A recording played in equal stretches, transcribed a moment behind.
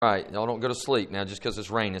All right, y'all don't go to sleep now just because it's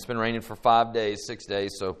raining. It's been raining for 5 days, 6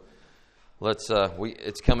 days, so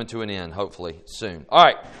it's coming to an end, hopefully, soon. All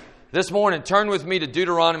right, this morning, turn with me to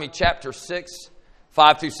Deuteronomy chapter 6,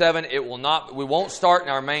 5 through 7. We won't start in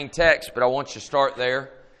our main text, but I want you to start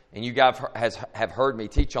there. And you guys have heard me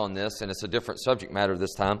teach on this, and it's a different subject matter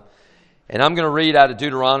this time. And I'm going to read out of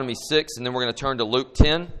Deuteronomy 6, and then we're going to turn to Luke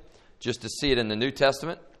 10, just to see it in the New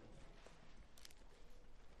Testament.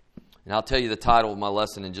 And I'll tell you the title of my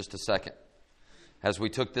lesson in just a second, as we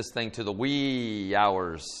took this thing to the wee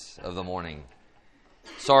hours of the morning.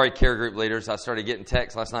 Sorry, care group leaders, I started getting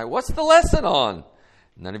texts last night. What's the lesson on?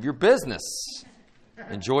 None of your business.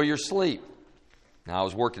 Enjoy your sleep. Now, I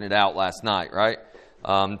was working it out last night, right?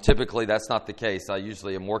 Typically, that's not the case. I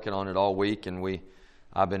usually am working on it all week, and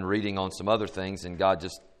I've been reading on some other things, and God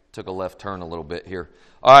just took a left turn a little bit here.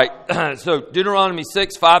 All right, so Deuteronomy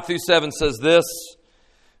 6, 5 through 7 says this.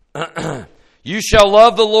 You shall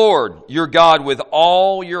love the Lord your God with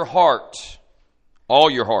all your heart,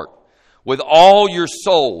 with all your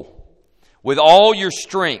soul, with all your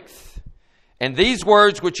strength. And these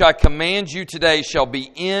words which I command you today shall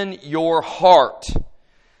be in your heart.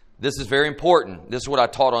 This is very important. This is what I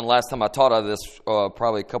taught on last time I taught on this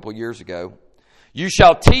probably a couple years ago. You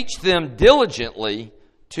shall teach them diligently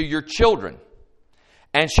to your children,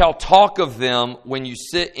 and shall talk of them when you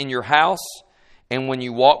sit in your house, and when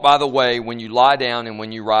you walk by the way, when you lie down, and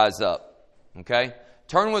when you rise up. Okay?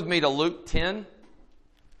 Turn with me to Luke 10.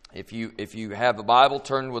 If you have a Bible,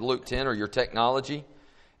 turn with Luke 10 or your technology,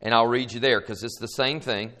 and I'll read you there because it's the same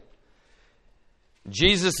thing.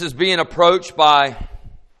 Jesus is being approached by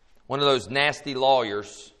one of those nasty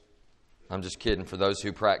lawyers. I'm just kidding for those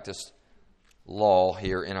who practice law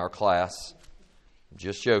here in our class.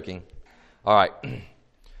 Just joking. All right.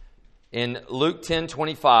 In Luke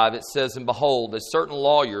 10:25, it says, And behold, a certain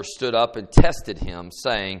lawyer stood up and tested him,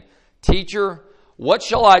 saying, Teacher, what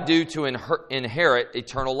shall I do to inherit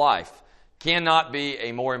eternal life? Cannot be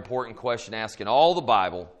a more important question asked in all the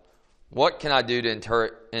Bible. What can I do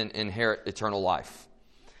to inherit eternal life?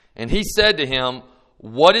 And he said to him,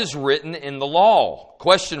 What is written in the law? ?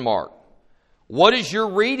 What is your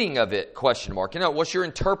reading of it? ? What's your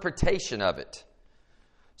interpretation of it?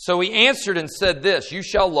 So he answered and said this, You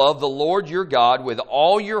shall love the Lord your God with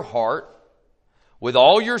all your heart, with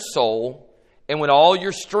all your soul, and with all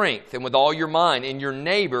your strength, and with all your mind, and your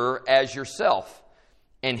neighbor as yourself.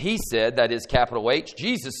 And he said, that is capital H,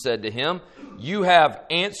 Jesus said to him, You have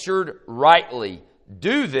answered rightly.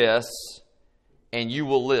 Do this, and you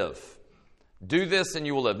will live. Do this, and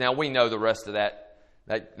you will live. Now, we know the rest of that.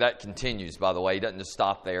 That continues, by the way. He doesn't just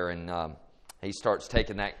stop there, and he starts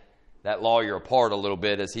taking that lawyer apart a little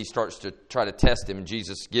bit as he starts to try to test him, and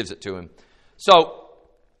Jesus gives it to him. So,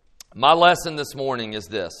 my lesson this morning is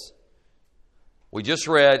this. We just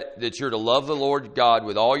read that you're to love the Lord God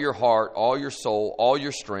with all your heart, all your soul, all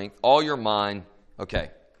your strength, all your mind. Okay.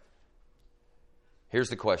 Here's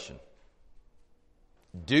the question.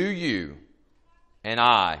 Do you and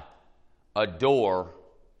I adore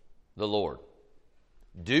the Lord?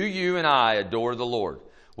 Do you and I adore the Lord?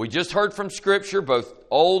 We just heard from Scripture, both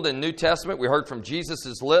Old and New Testament. We heard from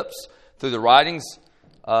Jesus' lips through the writings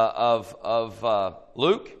of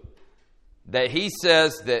Luke that he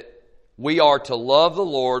says that we are to love the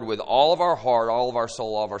Lord with all of our heart, all of our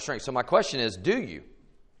soul, all of our strength. So my question is, do you?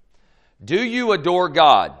 Do you adore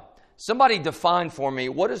God? Somebody define for me,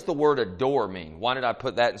 what does the word adore mean? Why did I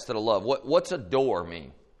put that instead of love? What's adore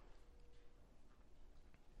mean?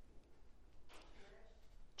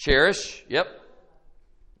 Cherish. Yep.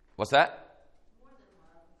 What's that?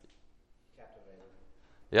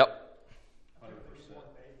 Yep.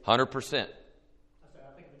 100%. I think of a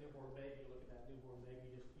newborn baby, you look at that newborn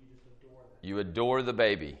baby, you just adore that. You adore the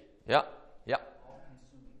baby. Yep. Yep.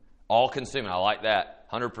 All consuming. I like that.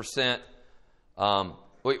 100%.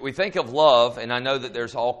 We think of love, and I know that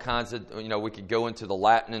there's all kinds of, we could go into the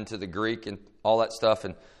Latin, into the Greek, and all that stuff,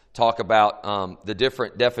 and talk about the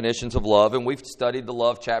different definitions of love. And we've studied the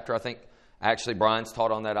love chapter. I think actually Brian's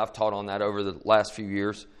taught on that. I've taught on that over the last few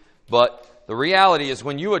years. But the reality is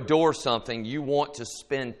when you adore something, you want to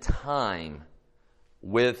spend time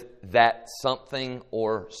with that something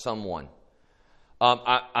or someone.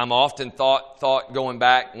 I'm often thought going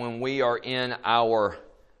back when we are in our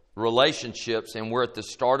relationships and we're at the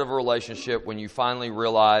start of a relationship, when you finally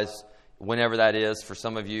realize, whenever that is, for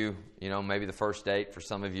some of you, maybe the first date, for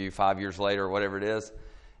some of you 5 years later or whatever it is,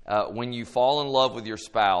 when you fall in love with your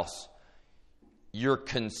spouse, you're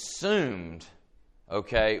consumed,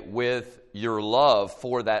 with your love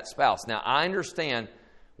for that spouse. Now, I understand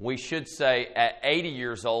we should say at 80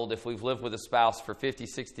 years old, if we've lived with a spouse for 50,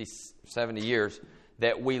 60, 70 years,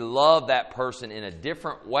 that we love that person in a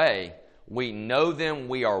different way. We know them,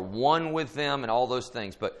 we are one with them, and all those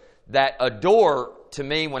things. But that adore, to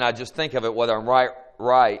me, when I just think of it, whether I'm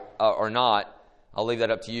right or not, I'll leave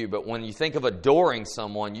that up to you. But when you think of adoring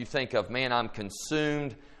someone, you think of, man, I'm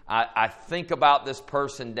consumed. I think about this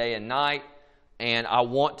person day and night, and I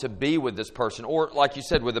want to be with this person. Or, like you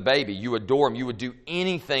said, with a baby, you adore them. You would do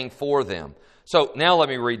anything for them. So now let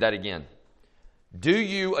me read that again. Do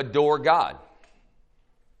you adore God?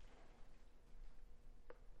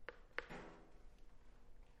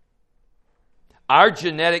 Our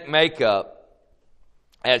genetic makeup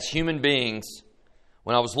as human beings,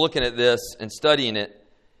 when I was looking at this and studying it,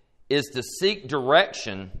 is to seek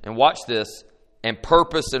direction, and watch this, and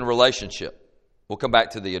purpose in relationship. We'll come back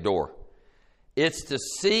to the adore. It's to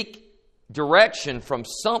seek direction from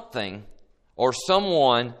something or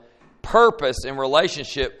someone, purpose in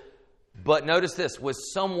relationship, but notice this, with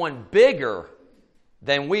someone bigger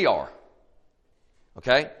than we are.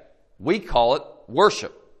 Okay? We call it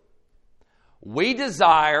worship. We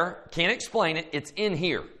desire, can't explain it, it's in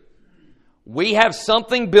here. We have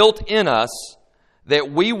something built in us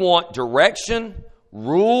that we want direction,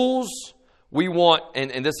 rules, we want,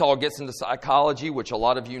 and this all gets into psychology, which a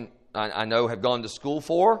lot of you I know have gone to school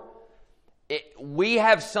for. We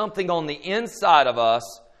have something on the inside of us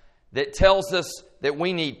that tells us that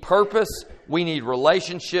we need purpose, we need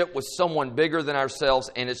relationship with someone bigger than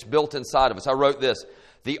ourselves, and it's built inside of us. I wrote this,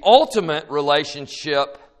 the ultimate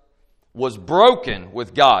relationship was broken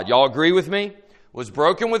with God. Y'all agree with me? Was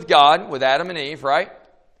broken with God, with Adam and Eve, right?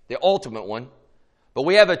 The ultimate one. But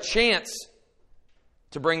we have a chance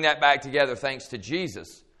to bring that back together thanks to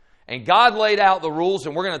Jesus. And God laid out the rules,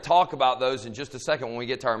 and we're going to talk about those in just a second when we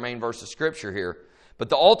get to our main verse of Scripture here. But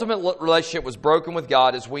the ultimate relationship was broken with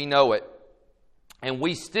God as we know it. And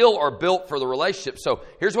we still are built for the relationship. So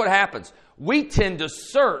here's what happens. We tend to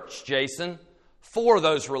search, Jason, for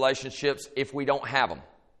those relationships if we don't have them.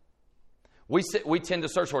 We tend to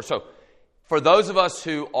search for it. So for those of us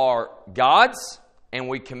who are God's and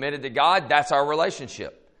we committed to God, that's our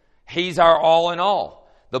relationship. He's our all in all.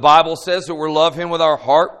 The Bible says that we love Him with our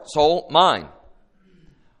heart, soul, mind.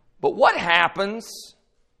 But what happens?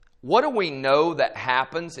 What do we know that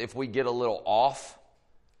happens if we get a little off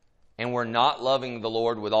and we're not loving the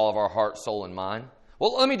Lord with all of our heart, soul, and mind?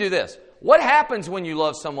 Well, let me do this. What happens when you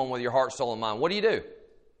love someone with your heart, soul, and mind? What do?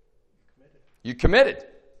 You committed.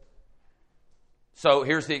 So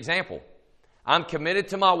here's the example. I'm committed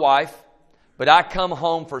to my wife, but I come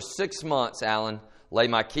home for 6 months, Alan, lay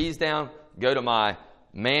my keys down, go to my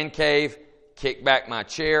man cave, kick back my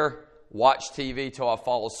chair, watch TV till I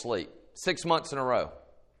fall asleep. 6 months in a row.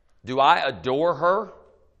 Do I adore her?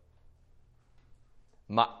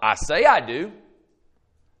 I say I do,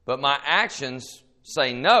 but my actions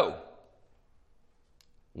say no.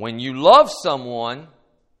 When you love someone,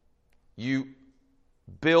 you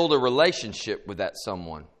build a relationship with that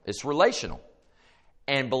someone. It's relational.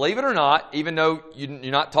 And believe it or not, even though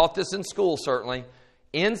you're not taught this in school certainly,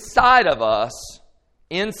 inside of us,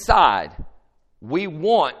 we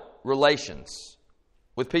want relations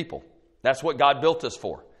with people. That's what God built us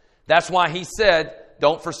for. That's why He said,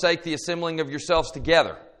 don't forsake the assembling of yourselves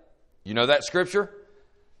together. You know that scripture?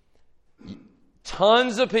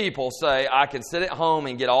 Tons of people say, I can sit at home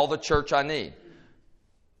and get all the church I need.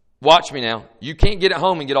 Watch me now. You can't get at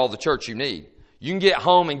home and get all the church you need. You can get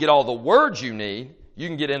home and get all the words you need. You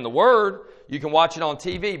can get in the Word. You can watch it on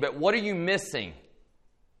TV. But what are you missing?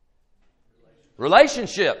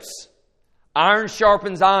 Relationships. Iron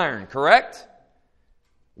sharpens iron, correct?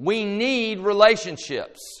 We need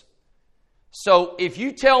relationships. So if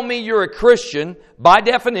you tell me you're a Christian, by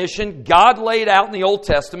definition, God laid out in the Old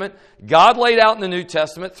Testament, God laid out in the New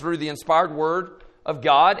Testament through the inspired Word of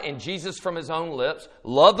God and Jesus from His own lips,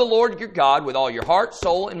 love the Lord your God with all your heart,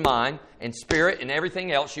 soul, and mind, and spirit, and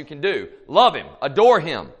everything else you can do. Love Him. Adore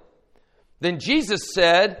Him. Then Jesus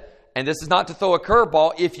said, and this is not to throw a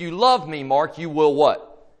curveball, if you love me, Mark, you will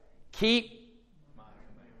what? Keep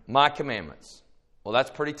my commandments. Well,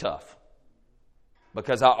 that's pretty tough.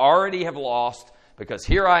 Because I already have lost, because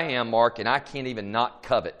here I am, Mark, and I can't even not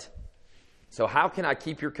covet. So how can I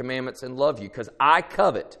keep your commandments and love you? Because I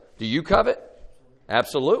covet. Do you covet?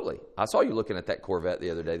 Absolutely. I saw you looking at that Corvette the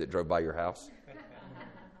other day that drove by your house.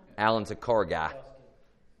 Alan's a car guy.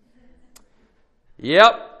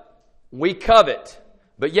 Yep, we covet.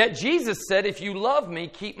 But yet Jesus said, if you love me,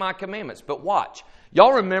 keep my commandments. But watch.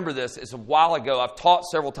 Y'all remember this. It's a while ago. I've taught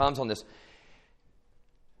several times on this.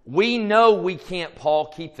 We know we can't, Paul,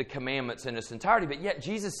 keep the commandments in its entirety, but yet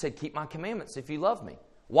Jesus said, keep my commandments if you love me.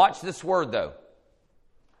 Watch this word, though.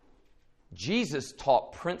 Jesus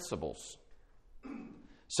taught principles.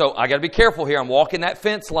 So I got to be careful here. I'm walking that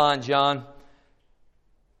fence line, John.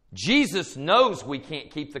 Jesus knows we can't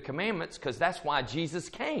keep the commandments because that's why Jesus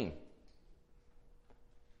came.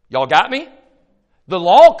 Y'all got me? The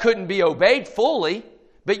law couldn't be obeyed fully,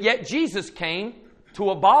 but yet Jesus came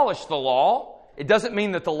to abolish the law. It doesn't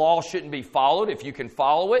mean that the law shouldn't be followed. If you can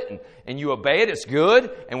follow it and you obey it, it's good,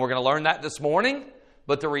 and we're going to learn that this morning.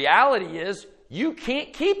 But the reality is, you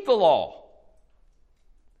can't keep the law.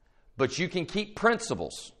 But you can keep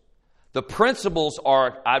principles. The principles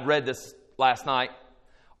are, I read this last night,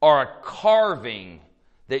 are a carving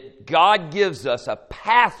that God gives us, a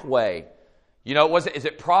pathway. You know, is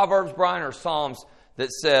it Proverbs, Brian, or Psalms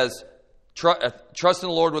that says, trust in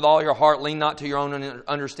the Lord with all your heart, lean not to your own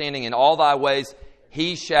understanding, in all thy ways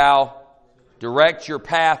He shall direct your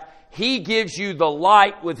path. He gives you the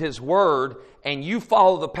light with His word, and you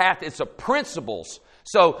follow the path. It's a principles.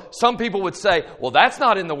 So some people would say, well, that's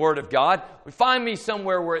not in the Word of God. Find me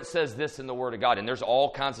somewhere where it says this in the Word of God. And there's all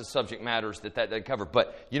kinds of subject matters that they cover.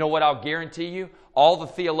 But you know what I'll guarantee you? All the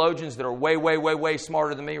theologians that are way, way, way, way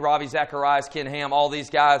smarter than me, Ravi Zacharias, Ken Ham, all these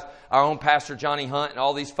guys, our own pastor Johnny Hunt, and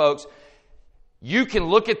all these folks, you can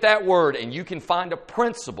look at that word and you can find a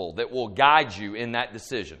principle that will guide you in that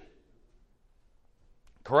decision.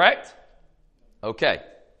 Correct? Okay.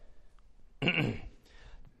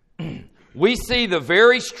 We see this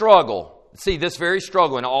very struggle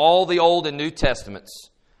in all the Old and New Testaments.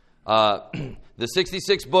 The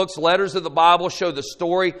 66 books, letters of the Bible show the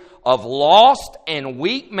story of lost and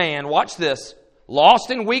weak man, watch this, lost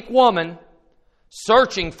and weak woman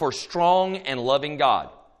searching for strong and loving God.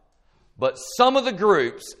 But some of the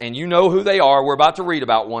groups, and you know who they are, we're about to read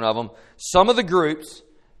about one of them, some of the groups,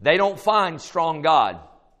 they don't find strong God.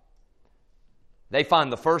 They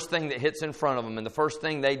find the first thing that hits in front of them and the first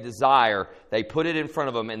thing they desire, they put it in front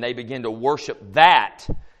of them and they begin to worship that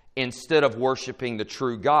instead of worshiping the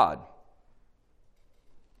true God.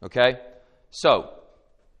 Okay? So,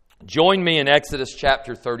 join me in Exodus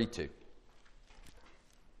chapter 32.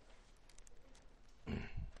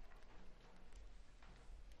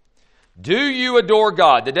 Do you adore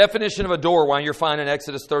God? The definition of adore, while you're finding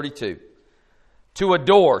Exodus 32. To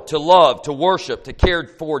adore, to love, to worship, to care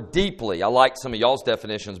for deeply. I like some of y'all's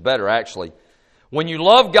definitions better, actually. When you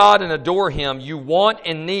love God and adore Him, you want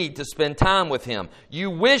and need to spend time with Him. You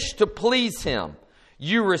wish to please Him.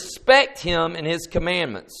 You respect Him and His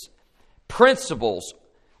commandments. Principles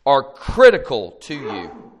are critical to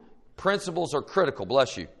you. Principles are critical.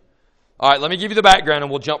 Bless you. All right, let me give you the background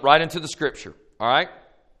and we'll jump right into the Scripture. All right?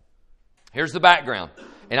 Here's the background.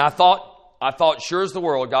 And I thought sure as the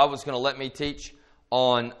world God was going to let me teach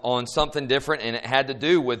on something different, and it had to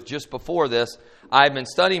do with just before this. I've been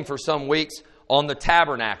studying for some weeks on the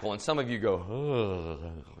tabernacle, and some of you go,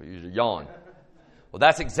 you yawn. Well,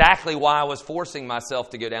 that's exactly why I was forcing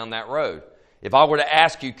myself to go down that road. If I were to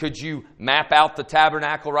ask you, could you map out the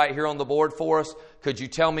tabernacle right here on the board for us? Could you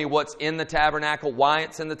tell me what's in the tabernacle, why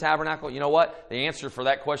it's in the tabernacle? You know what? The answer for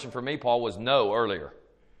that question for me, Paul, was no earlier.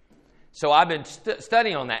 So I've been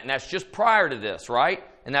studying on that, and that's just prior to this, right?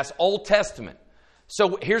 And that's Old Testament.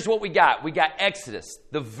 So here's what we got. We got Exodus,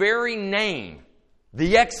 the very name,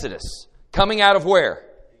 the Exodus, coming out of where?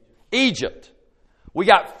 Egypt. We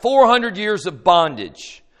got 400 years of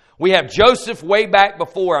bondage. We have Joseph way back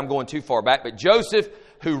before, I'm going too far back, but Joseph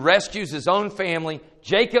who rescues his own family.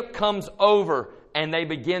 Jacob comes over and they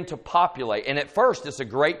begin to populate. And at first, it's a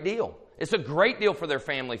great deal. It's a great deal for their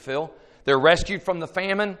family, Phil. They're rescued from the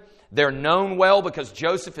famine. They're known well because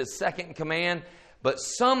Joseph is second in command. But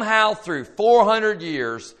somehow through 400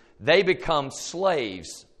 years, they become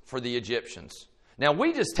slaves for the Egyptians. Now,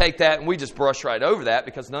 we just take that and we just brush right over that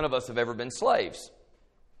because none of us have ever been slaves.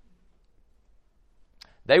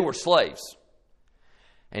 They were slaves.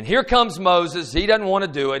 And here comes Moses. He doesn't want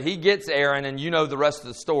to do it. He gets Aaron, and you know the rest of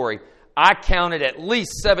the story. I counted at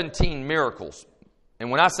least 17 miracles.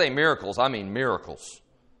 And when I say miracles, I mean miracles.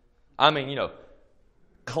 I mean,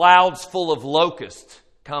 clouds full of locusts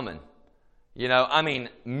coming.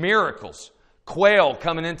 Miracles. Quail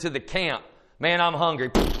coming into the camp. Man, I'm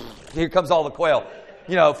hungry. Here comes all the quail.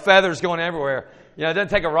 Feathers going everywhere. It doesn't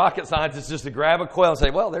take a rocket scientist just to grab a quail and say,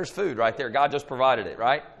 well, there's food right there. God just provided it,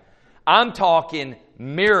 right? I'm talking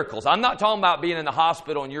miracles. I'm not talking about being in the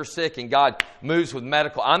hospital and you're sick and God moves with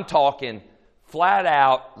medical. I'm talking flat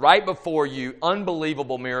out, right before you,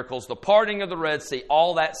 unbelievable miracles, the parting of the Red Sea,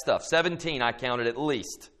 all that stuff. 17 I counted at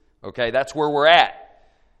least. Okay, that's where we're at.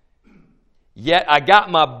 Yet I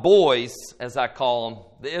got my boys, as I call them,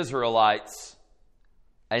 the Israelites,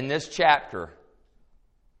 in this chapter.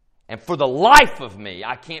 And for the life of me,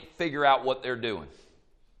 I can't figure out what they're doing.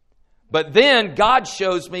 But then God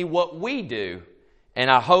shows me what we do And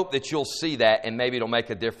I hope that you'll see that and maybe it'll make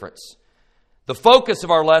a difference. The focus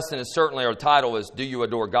of our lesson is certainly, our title is, Do You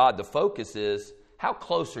Adore God? The focus is, how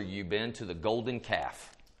close are you been to the golden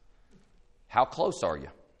calf? How close are you?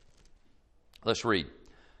 Let's read.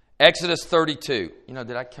 Exodus 32.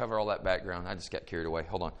 Did I cover all that background? I just got carried away.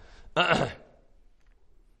 Hold on.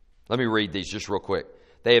 Let me read these just real quick.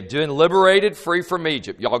 They have been liberated, free from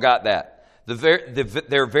Egypt. Y'all got that.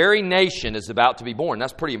 Their very nation is about to be born.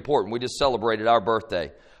 That's pretty important. We just celebrated our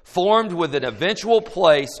birthday. Formed with an eventual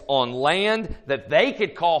place on land that they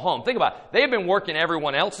could call home. Think about it. They have been working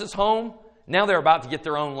everyone else's home. Now they're about to get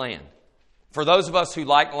their own land. For those of us who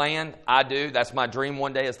like land, I do. That's my dream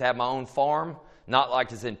one day, is to have my own farm. Not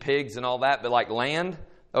like it's in pigs and all that, but like land.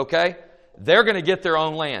 Okay? They're going to get their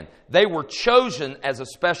own land. They were chosen as a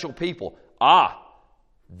special people.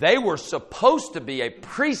 They were supposed to be a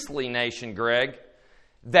priestly nation, Greg,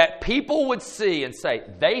 that people would see and say,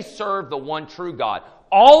 they serve the one true God.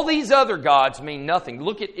 All these other gods mean nothing.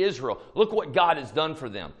 Look at Israel. Look what God has done for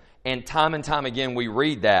them. And time again we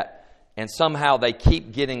read that, and somehow they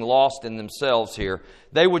keep getting lost in themselves here.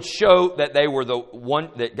 They would show that they were the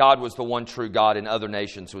one, that God was the one true God, and other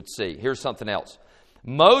nations would see. Here's something else.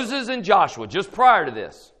 Moses and Joshua, just prior to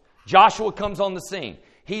this, Joshua comes on the scene.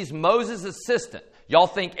 He's Moses' assistant. Y'all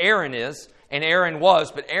think Aaron is, and Aaron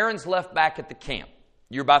was, but Aaron's left back at the camp.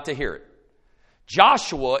 You're about to hear it.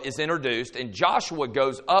 Joshua is introduced, and Joshua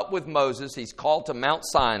goes up with Moses. He's called to Mount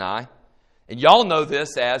Sinai. And y'all know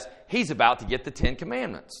this as he's about to get the 10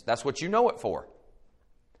 Commandments. That's what you know it for.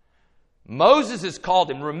 Moses is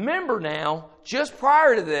called him. Remember now, just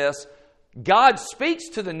prior to this, God speaks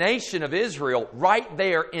to the nation of Israel right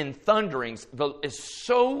there in thunderings. It's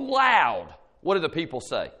so loud. What do the people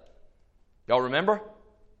say? Y'all remember?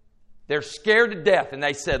 They're scared to death, and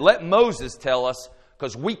they said, let Moses tell us,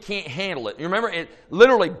 because we can't handle it. You remember? It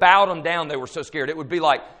literally bowed them down. They were so scared. It would be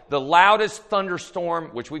like the loudest thunderstorm,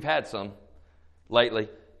 which we've had some lately,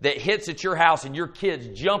 that hits at your house, and your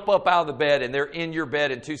kids jump up out of the bed, and they're in your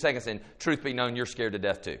bed in 2 seconds, and truth be known, you're scared to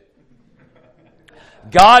death too.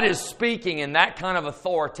 God is speaking in that kind of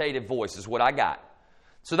authoritative voice is what I got.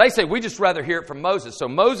 So they say, we just rather hear it from Moses. So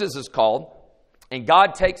Moses is called, and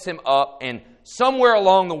God takes him up, and somewhere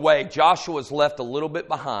along the way, Joshua is left a little bit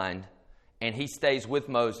behind, and he stays with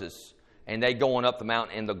Moses, and they go on up the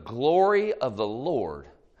mountain, and the glory of the Lord,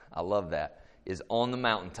 I love that, is on the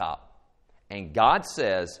mountaintop. And God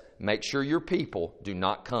says, make sure your people do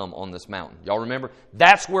not come on this mountain. Y'all remember?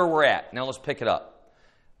 That's where we're at. Now let's pick it up.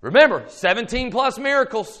 Remember, 17 plus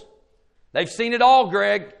miracles. They've seen it all,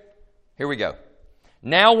 Greg. Here we go.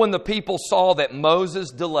 Now when the people saw that Moses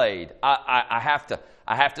delayed, I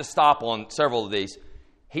have to stop on several of these.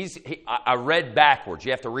 I read backwards.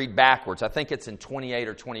 You have to read backwards. I think it's in 28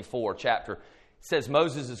 or 24 chapter. It says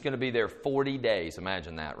Moses is going to be there 40 days.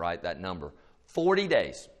 Imagine that, right? That number. 40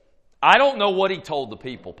 days. I don't know what he told the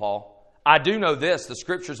people, Paul. I do know this. The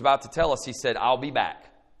scripture's about to tell us. He said, I'll be back.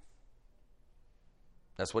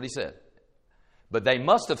 That's what he said. But they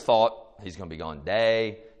must have thought he's going to be gone a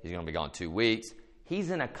day. He's going to be gone 2 weeks. He's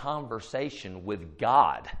in a conversation with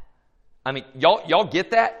God. I mean, y'all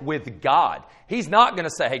get that? With God. He's not going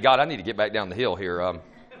to say, hey, God, I need to get back down the hill here.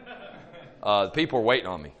 The people are waiting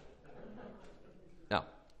on me. Now,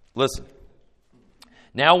 listen.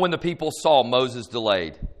 Now when the people saw Moses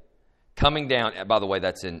delayed, coming down, by the way,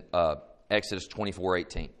 that's in Exodus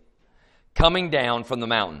 24:18. Coming down from the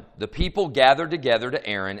mountain, the people gathered together to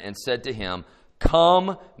Aaron and said to him,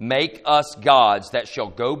 come, make us gods that shall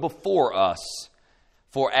go before us.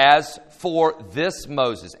 For as for this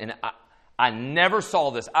Moses, and I never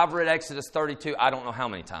saw this. I've read Exodus 32, I don't know how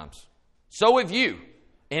many times. So have you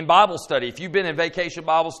in Bible study, if you've been in vacation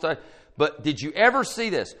Bible study. But did you ever see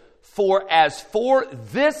this? For as for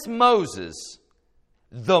this Moses,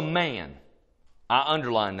 the man, I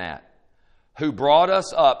underline that, who brought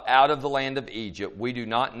us up out of the land of Egypt, we do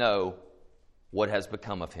not know what has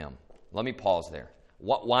become of him. Let me pause there.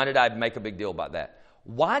 Why did I make a big deal about that?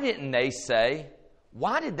 Why did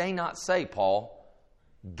they not say, Paul,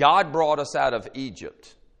 God brought us out of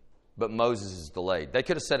Egypt, but Moses is delayed? They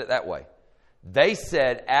could have said it that way. They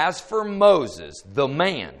said, as for Moses, the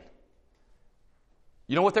man.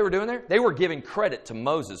 You know what they were doing there? They were giving credit to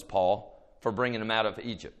Moses, Paul, for bringing them out of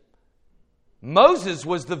Egypt. Moses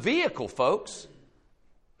was the vehicle, folks.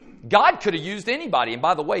 God could have used anybody. And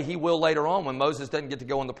by the way, he will later on when Moses doesn't get to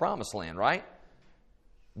go in the promised land, right?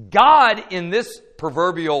 God, in this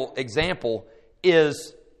proverbial example,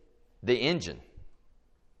 is the engine.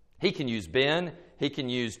 He can use Ben. He can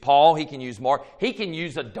use Paul. He can use Mark. He can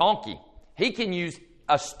use a donkey. He can use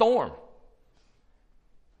a storm.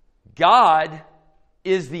 God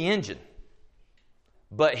is the engine.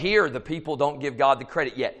 But here, the people don't give God the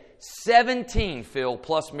credit yet. 17, Phil,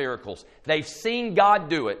 plus miracles. They've seen God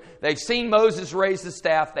do it. They've seen Moses raise the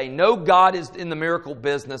staff. They know God is in the miracle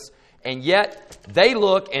business. And yet, they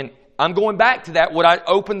look, and I'm going back to that, what I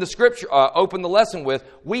opened the lesson with.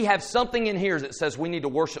 We have something in here that says we need to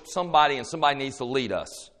worship somebody and somebody needs to lead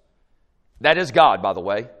us. That is God, by the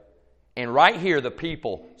way. And right here, the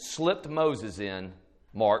people slipped Moses in,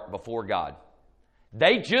 Mark, before God.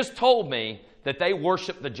 They just told me that they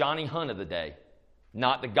worship the Johnny Hunt of the day,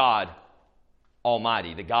 not the God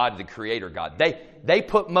Almighty, the God, the Creator God. They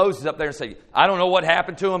put Moses up there and say, I don't know what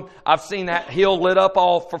happened to him. I've seen that hill lit up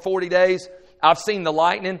all for 40 days. I've seen the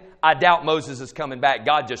lightning. I doubt Moses is coming back.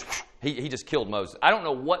 God just, he just killed Moses. I don't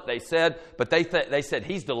know what they said, but they said,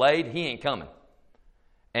 he's delayed. He ain't coming.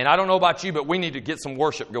 And I don't know about you, but we need to get some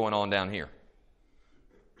worship going on down here.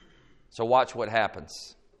 So watch what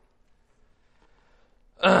happens.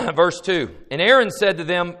 Verse 2. And Aaron said to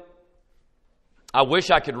them, I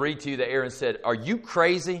wish I could read to you that Aaron said, are you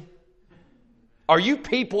crazy? Are you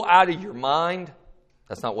people out of your mind?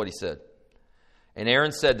 That's not what he said. And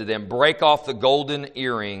Aaron said to them, break off the golden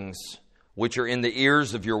earrings which are in the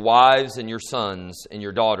ears of your wives and your sons and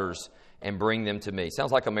your daughters and bring them to me.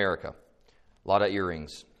 Sounds like America. A lot of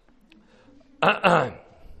earrings.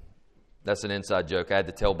 That's an inside joke. I had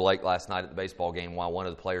to tell Blake last night at the baseball game why one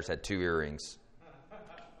of the players had 2 earrings.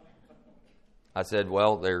 I said,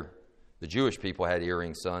 well, the Jewish people had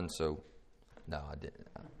earrings, son, so no, I didn't.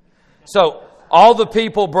 So all the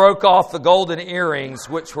people broke off the golden earrings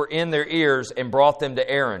which were in their ears and brought them to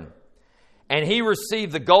Aaron. And he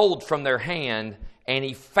received the gold from their hand, and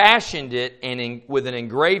he fashioned it with an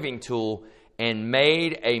engraving tool and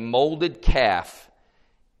made a molded calf.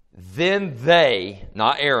 Then they,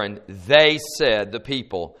 not Aaron, they said, the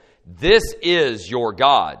people, this is your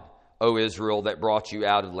God, O Israel, that brought you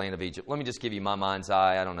out of the land of Egypt. Let me just give you my mind's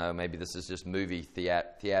eye. I don't know, maybe this is just movie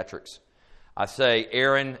theatrics. I say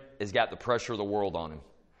Aaron has got the pressure of the world on him.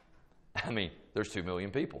 I mean, there's 2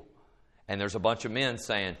 million people. And there's a bunch of men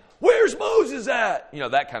saying, where's Moses at? You know,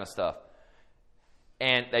 that kind of stuff.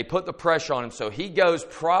 And they put the pressure on him. So he goes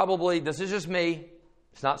probably, this is just me,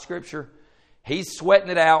 it's not scripture. He's sweating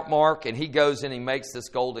it out, Mark, and he goes in and he makes this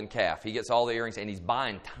golden calf. He gets all the earrings and he's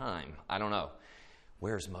buying time. I don't know.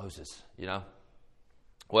 Where's Moses? You know?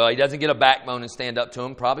 Well, he doesn't get a backbone and stand up to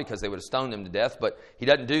him, probably because they would have stoned him to death, but he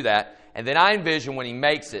doesn't do that. And then I envision when he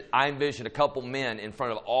makes it, I envision a couple men in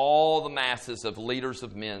front of all the masses of leaders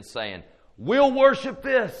of men saying, we'll worship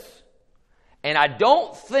this. And I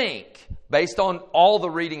don't think, based on all the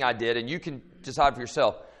reading I did, and you can decide for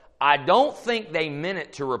yourself, I don't think they meant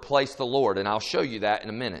it to replace the Lord, and I'll show you that in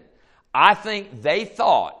a minute. I think they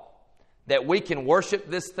thought that we can worship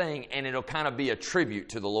this thing and it'll kind of be a tribute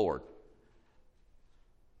to the Lord.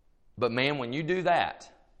 But man, when you do that,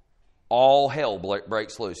 all hell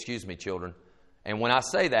breaks loose. Excuse me, children. And when I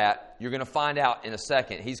say that, you're going to find out in a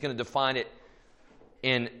second. He's going to define it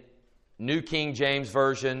in New King James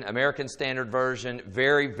Version, American Standard Version,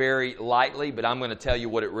 very, very lightly, but I'm going to tell you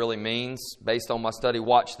what it really means based on my study.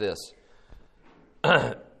 Watch this.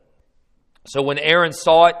 So when Aaron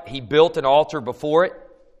saw it, he built an altar before it,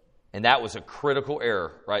 and that was a critical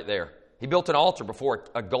error right there. He built an altar before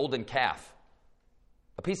a golden calf,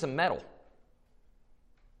 a piece of metal.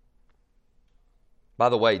 By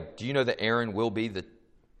the way, do you know that Aaron will be the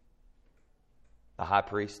high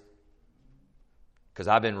priest? Because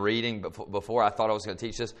I've been reading, before I thought I was going to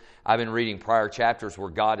teach this, I've been reading prior chapters where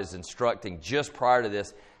God is instructing just prior to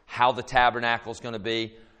this how the tabernacle is going to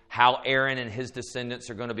be, how Aaron and his descendants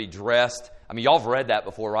are going to be dressed. I mean, y'all have read that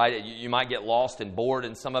before, right? You might get lost and bored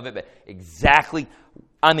in some of it, but exactly,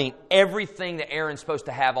 I mean, everything that Aaron's supposed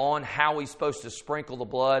to have on, how he's supposed to sprinkle the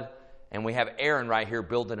blood, and we have Aaron right here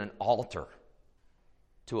building an altar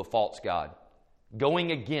to a false god,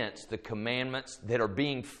 going against the commandments that are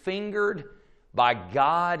being fingered by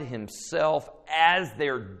God Himself. As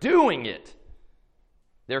they're doing it,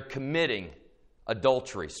 they're committing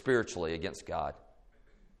adultery spiritually against God.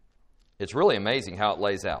 It's really amazing how it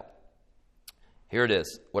lays out. Here it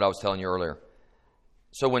is, what I was telling you earlier.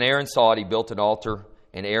 So when Aaron saw it, he built an altar,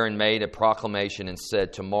 and Aaron made a proclamation and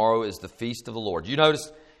said, tomorrow is the feast of the Lord. You notice,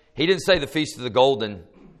 he didn't say the feast of the golden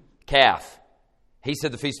calf. He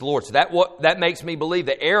said the feast of the Lord. So that makes me believe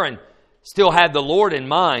that Aaron still had the Lord in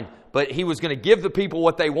mind, but he was going to give the people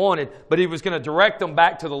what they wanted, but he was going to direct them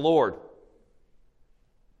back to the Lord.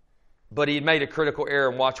 But he had made a critical error,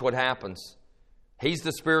 and watch what happens. He's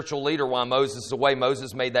the spiritual leader while Moses is away.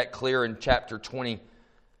 Moses made that clear in chapter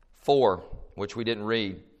 24, which we didn't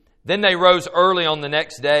read. Then they rose early on the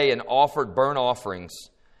next day and offered burnt offerings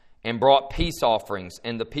and brought peace offerings,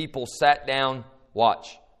 and the people sat down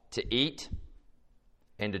watch, to eat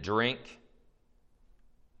and to drink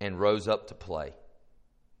and rose up to play.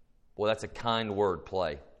 Well, that's a kind word,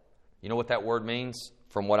 play. You know what that word means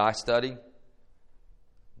from what I studied?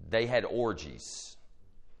 They had orgies.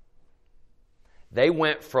 They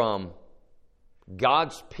went from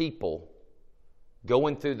God's people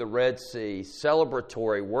going through the Red Sea,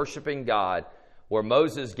 celebratory, worshiping God, where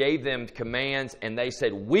Moses gave them commands and they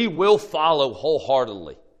said, we will follow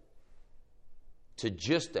wholeheartedly, to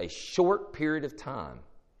just a short period of time,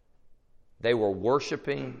 they were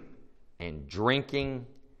worshiping and drinking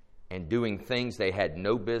and doing things they had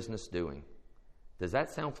no business doing. Does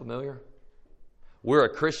that sound familiar? We're a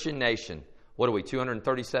Christian nation. What are we,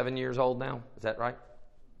 237 years old now? Is that right?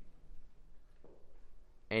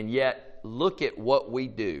 And yet, look at what we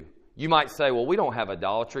do. You might say, well, we don't have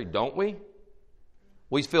idolatry, don't we?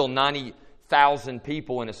 We fill 90,000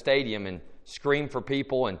 people in a stadium and scream for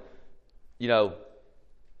people and,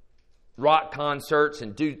 rock concerts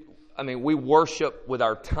and we worship with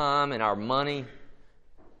our time and our money.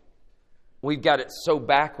 We've got it so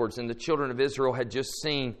backwards, and the children of Israel had just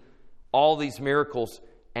seen all these miracles,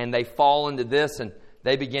 and they fall into this, and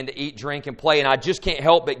they begin to eat, drink, and play, and I just can't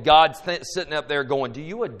help but God's sitting up there going, do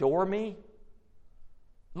you adore me?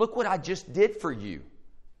 Look what I just did for you.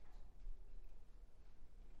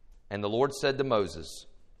 And the Lord said to Moses,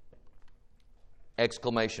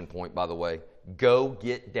 exclamation point, by the way, go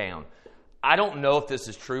get down. I don't know if this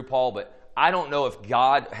is true, Paul, but I don't know if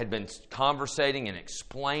God had been conversating and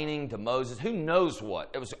explaining to Moses. Who knows what?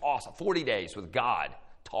 It was awesome. 40 days with God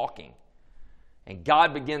talking. And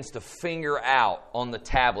God begins to finger out on the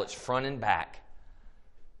tablets front and back.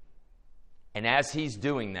 And as he's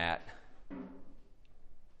doing that,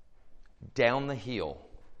 down the hill,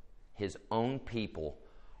 his own people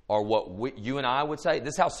are what you and I would say.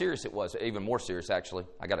 This is how serious it was. Even more serious, actually.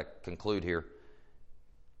 I got to conclude here.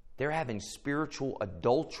 They're having spiritual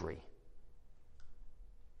adultery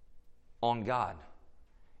on God.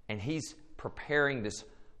 And he's preparing this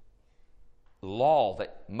law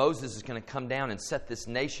that Moses is going to come down and set this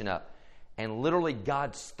nation up. And literally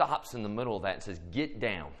God stops in the middle of that and says, get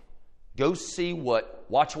down. Go see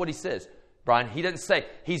watch what he says. Brian, he doesn't say,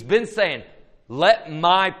 he's been saying, let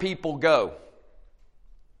my people go.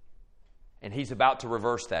 And he's about to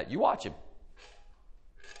reverse that. You watch him.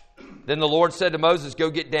 Then the Lord said to Moses,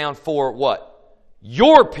 go get down for what?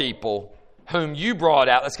 Your people whom you brought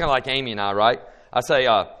out. That's kind of like Amy and I, right? I say,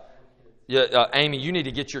 Amy, you need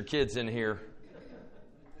to get your kids in here.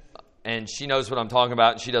 And she knows what I'm talking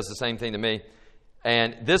about, and she does the same thing to me.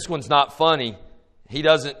 And this one's not funny. He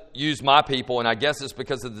doesn't use my people, and I guess it's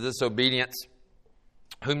because of the disobedience.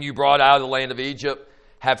 Whom you brought out of the land of Egypt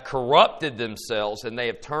have corrupted themselves, and they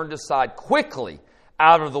have turned aside quickly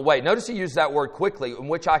out of the way. Notice he used that word quickly, in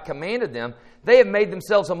which I commanded them. They have made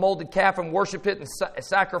themselves a molded calf and worshipped it and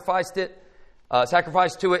sacrificed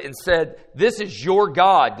to it and said, this is your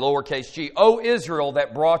God, lowercase g, O Israel,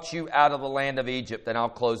 that brought you out of the land of Egypt. And I'll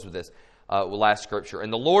close with this last scripture.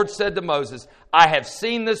 And the Lord said to Moses, I have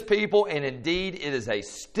seen this people, and indeed it is a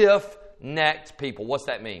stiff-necked people. What's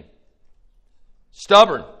that mean?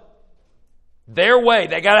 Stubborn. Their way.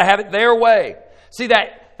 They got to have it their way. See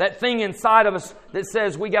that thing inside of us that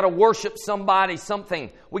says we got to worship somebody, something.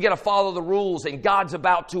 We got to follow the rules, and God's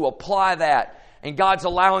about to apply that. And God's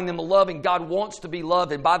allowing them to love, and God wants to be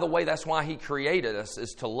loved. And by the way, that's why he created us,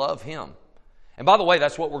 is to love him. And by the way,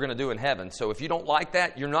 that's what we're going to do in heaven. So if you don't like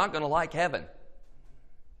that, you're not going to like heaven.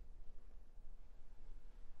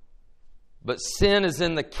 But sin is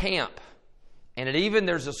in the camp. And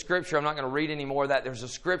there's a scripture, I'm not going to read any more of that. There's a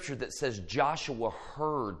scripture that says Joshua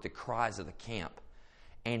heard the cries of the camp.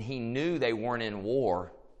 And he knew they weren't in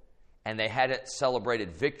war. And they hadn't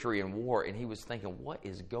celebrated victory in war. And he was thinking, what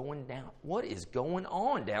is going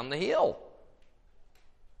on down the hill?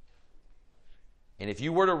 And if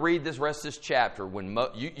you were to read this rest of this chapter, when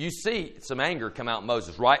you see some anger come out in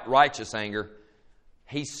Moses, righteous anger.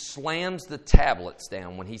 He slams the tablets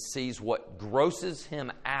down when he sees what grosses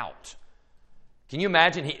him out. Can you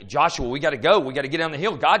imagine? Joshua, we got to go. We got to get down the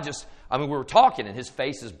hill. we were talking, and his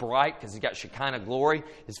face is bright because he's got Shekinah glory.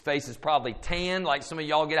 His face is probably tan, like some of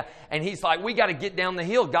y'all get out. And he's like, we got to get down the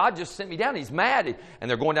hill. God just sent me down. He's mad. And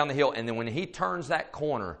they're going down the hill. And then when he turns that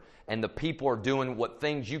corner and the people are doing what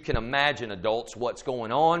things you can imagine, adults, what's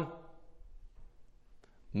going on,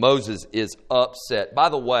 Moses is upset. By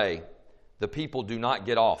the way, the people do not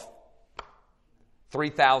get off.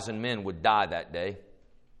 3,000 men would die that day.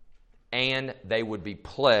 And they would be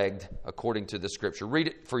plagued according to the Scripture. Read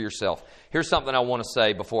it for yourself. Here's something I want to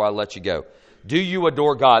say before I let you go. Do you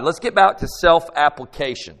adore God? Let's get back to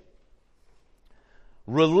self-application.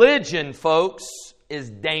 Religion, folks, is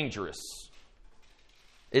dangerous.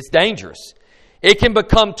 It's dangerous. It can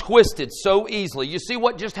become twisted so easily. You see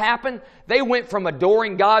what just happened? They went from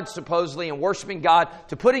adoring God, supposedly, and worshiping God,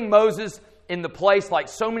 to putting Moses in the place like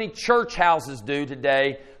so many church houses do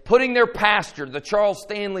today, putting their pastor, the Charles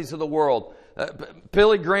Stanleys of the world,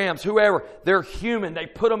 Billy Grahams, whoever, they're human. They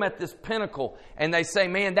put them at this pinnacle and they say,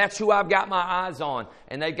 man, that's who I've got my eyes on.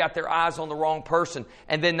 And they've got their eyes on the wrong person.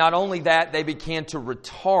 And then not only that, they began to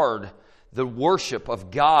retard the worship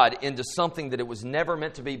of God into something that it was never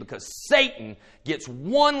meant to be, because Satan gets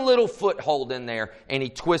one little foothold in there and he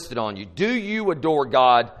twists it on you. Do you adore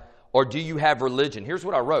God or do you have religion? Here's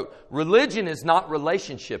what I wrote. Religion is not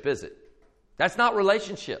relationship, is it? That's not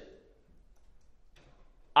relationship.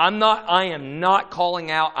 I am not calling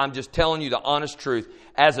out. I'm just telling you the honest truth.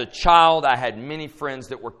 As a child, I had many friends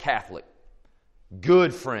that were Catholic.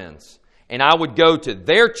 Good friends. And I would go to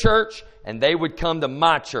their church and they would come to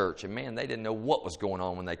my church. And man, they didn't know what was going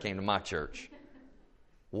on when they came to my church.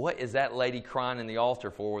 What is that lady crying in the altar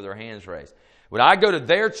for with her hands raised? Would I go to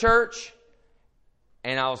their church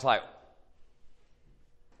and I was like,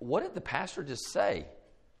 what did the pastor just say?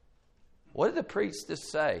 What did the priest just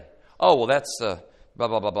say? Oh, well, that's blah,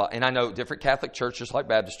 blah, blah, blah. And I know different Catholic churches like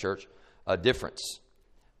Baptist church, a difference.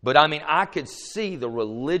 But I mean, I could see the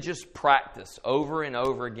religious practice over and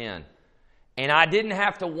over again. And I didn't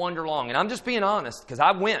have to wonder long. And I'm just being honest, because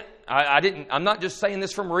I went. I'm not just saying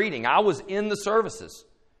this from reading. I was in the services.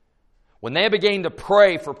 When they began to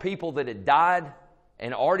pray for people that had died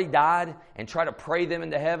and already died and try to pray them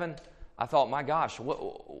into heaven, I thought, my gosh,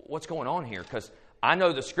 what's going on here? Because I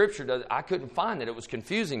know the Scripture does. I couldn't find it. It was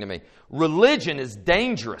confusing to me. Religion is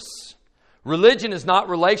dangerous. Religion is not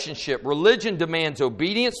relationship. Religion demands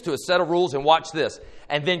obedience to a set of rules. And watch this.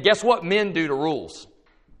 And then guess what men do to rules?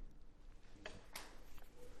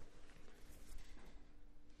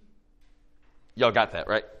 Y'all got that,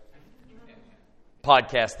 right?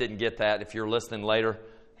 Podcast didn't get that. If you're listening later,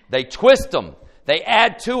 they twist them. They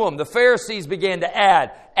add to them. The Pharisees began to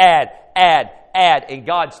add. And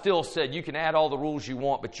God still said, you can add all the rules you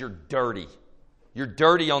want, but you're dirty. You're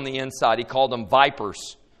dirty on the inside. He called them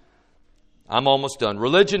vipers. I'm almost done.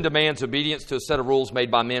 Religion demands obedience to a set of rules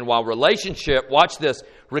made by men, while relationship, watch this,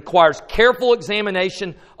 requires careful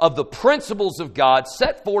examination of the principles of God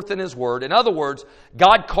set forth in His Word. In other words,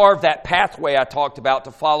 God carved that pathway I talked about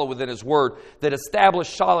to follow within His Word that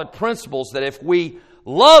established solid principles that if we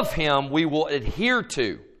love Him, we will adhere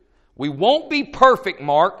to. We won't be perfect,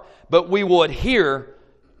 Mark, but we will adhere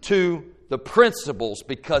to the principles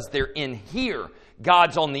because they're in here.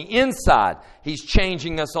 God's on the inside. He's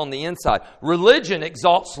changing us on the inside. Religion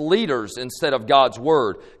exalts leaders instead of God's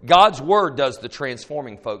Word. God's Word does the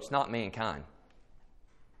transforming, folks, not mankind.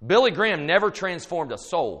 Billy Graham never transformed a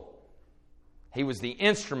soul. He was the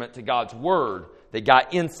instrument to God's Word that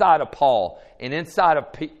got inside of Paul and inside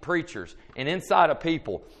of preachers and inside of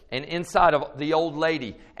people and inside of the old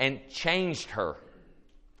lady and changed her.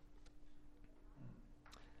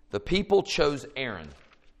 The people chose Aaron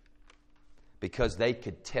because they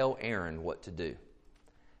could tell Aaron what to do.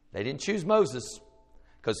 They didn't choose Moses,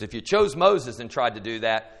 because if you chose Moses and tried to do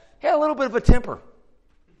that, he had a little bit of a temper.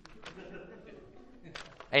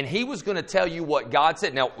 And he was going to tell you what God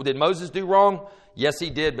said. Now, did Moses do wrong? Yes,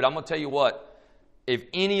 he did, but I'm going to tell you what. If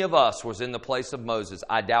any of us was in the place of Moses,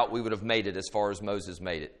 I doubt we would have made it as far as Moses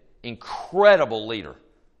made it. Incredible leader.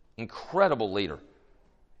 Incredible leader.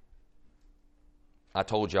 I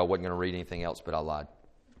told you I wasn't going to read anything else, but I lied.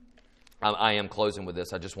 I am closing with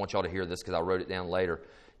this. I just want y'all to hear this because I wrote it down later.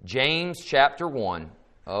 James chapter 1.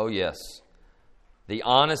 Oh, yes. The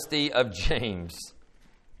honesty of James.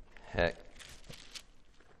 Heck.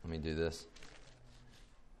 Let me do this.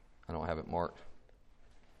 I don't have it marked.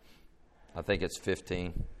 I think it's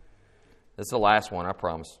 15. This is the last one, I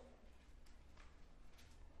promise.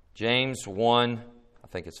 James 1. I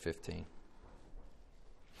think it's 15.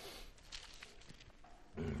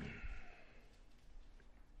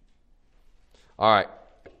 All right,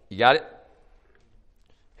 you got it?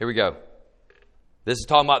 Here we go. This is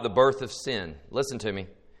talking about the birth of sin. Listen to me.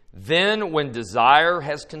 Then when desire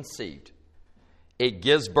has conceived, it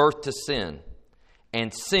gives birth to sin.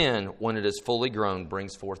 And sin, when it is fully grown,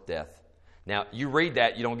 brings forth death. Now, you read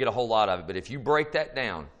that, you don't get a whole lot of it. But if you break that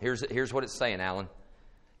down, here's what it's saying, Alan.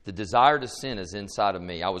 The desire to sin is inside of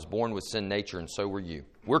me. I was born with sin nature, and so were you.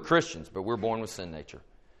 We're Christians, but we're born with sin nature.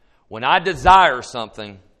 When I desire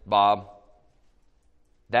something, Bob,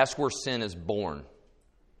 that's where sin is born.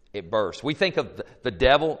 It bursts. We think of the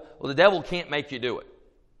devil. Well, the devil can't make you do it.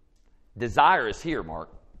 Desire is here, Mark.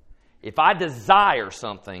 If I desire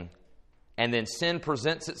something and then sin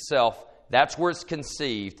presents itself, That's where it's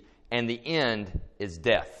conceived, and the end is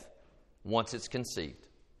death once it's conceived.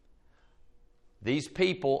 These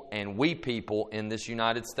people and we people in this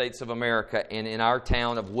United States of America and in our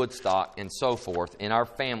town of Woodstock and so forth, in our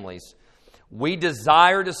families, we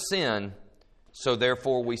desire to sin, so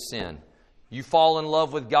therefore we sin. You fall in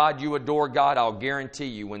love with God, you adore God, I'll guarantee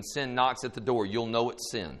you when sin knocks at the door, you'll know it's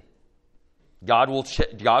sin. God will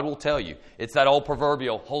tell you. It's that old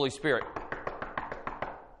proverbial, Holy Spirit,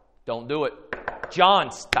 don't do it.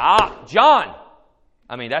 John, stop. John.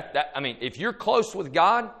 I mean, if you're close with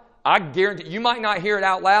God, I guarantee you might not hear it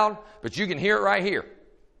out loud, but you can hear it right here.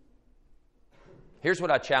 Here's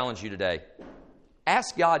what I challenge you today.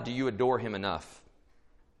 Ask God, do you adore Him enough?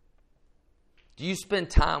 Do you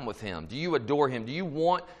spend time with Him? Do you adore Him? Do you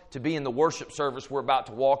want to be in the worship service we're about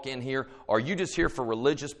to walk in here? Or are you just here for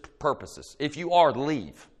religious purposes? If you are,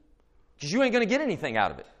 leave. Because you ain't going to get anything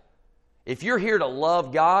out of it. If you're here to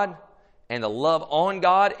love God and to love on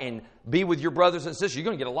God and be with your brothers and sisters, you're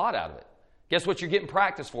going to get a lot out of it. Guess what you're getting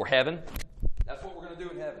practice for? Heaven. That's what we're going to do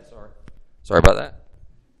in heaven. Sorry about that.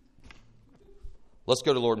 Let's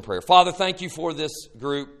go to Lord in prayer. Father, thank you for this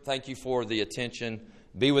group. Thank you for the attention.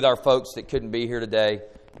 Be with our folks that couldn't be here today.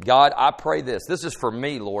 God, I pray this. This is for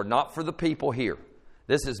me, Lord, not for the people here.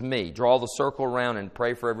 This is me. Draw the circle around and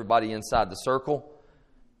pray for everybody inside the circle.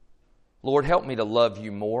 Lord, help me to love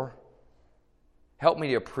you more. Help me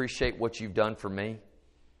to appreciate what you've done for me.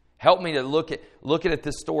 Help me to look at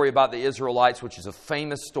this story about the Israelites, which is a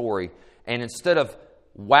famous story, and instead of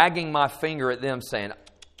wagging my finger at them saying,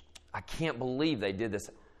 I can't believe they did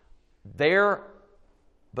this,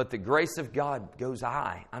 but the grace of God goes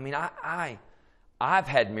I. I mean, I've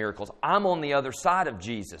had miracles. I'm on the other side of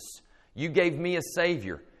Jesus. You gave me a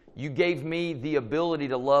Savior. You gave me the ability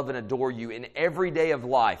to love and adore you in every day of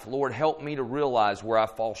life. Lord, help me to realize where I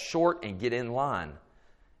fall short and get in line.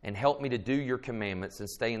 And help me to do your commandments and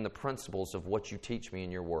stay in the principles of what you teach me in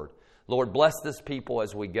your word. Lord, bless this people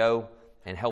as we go and help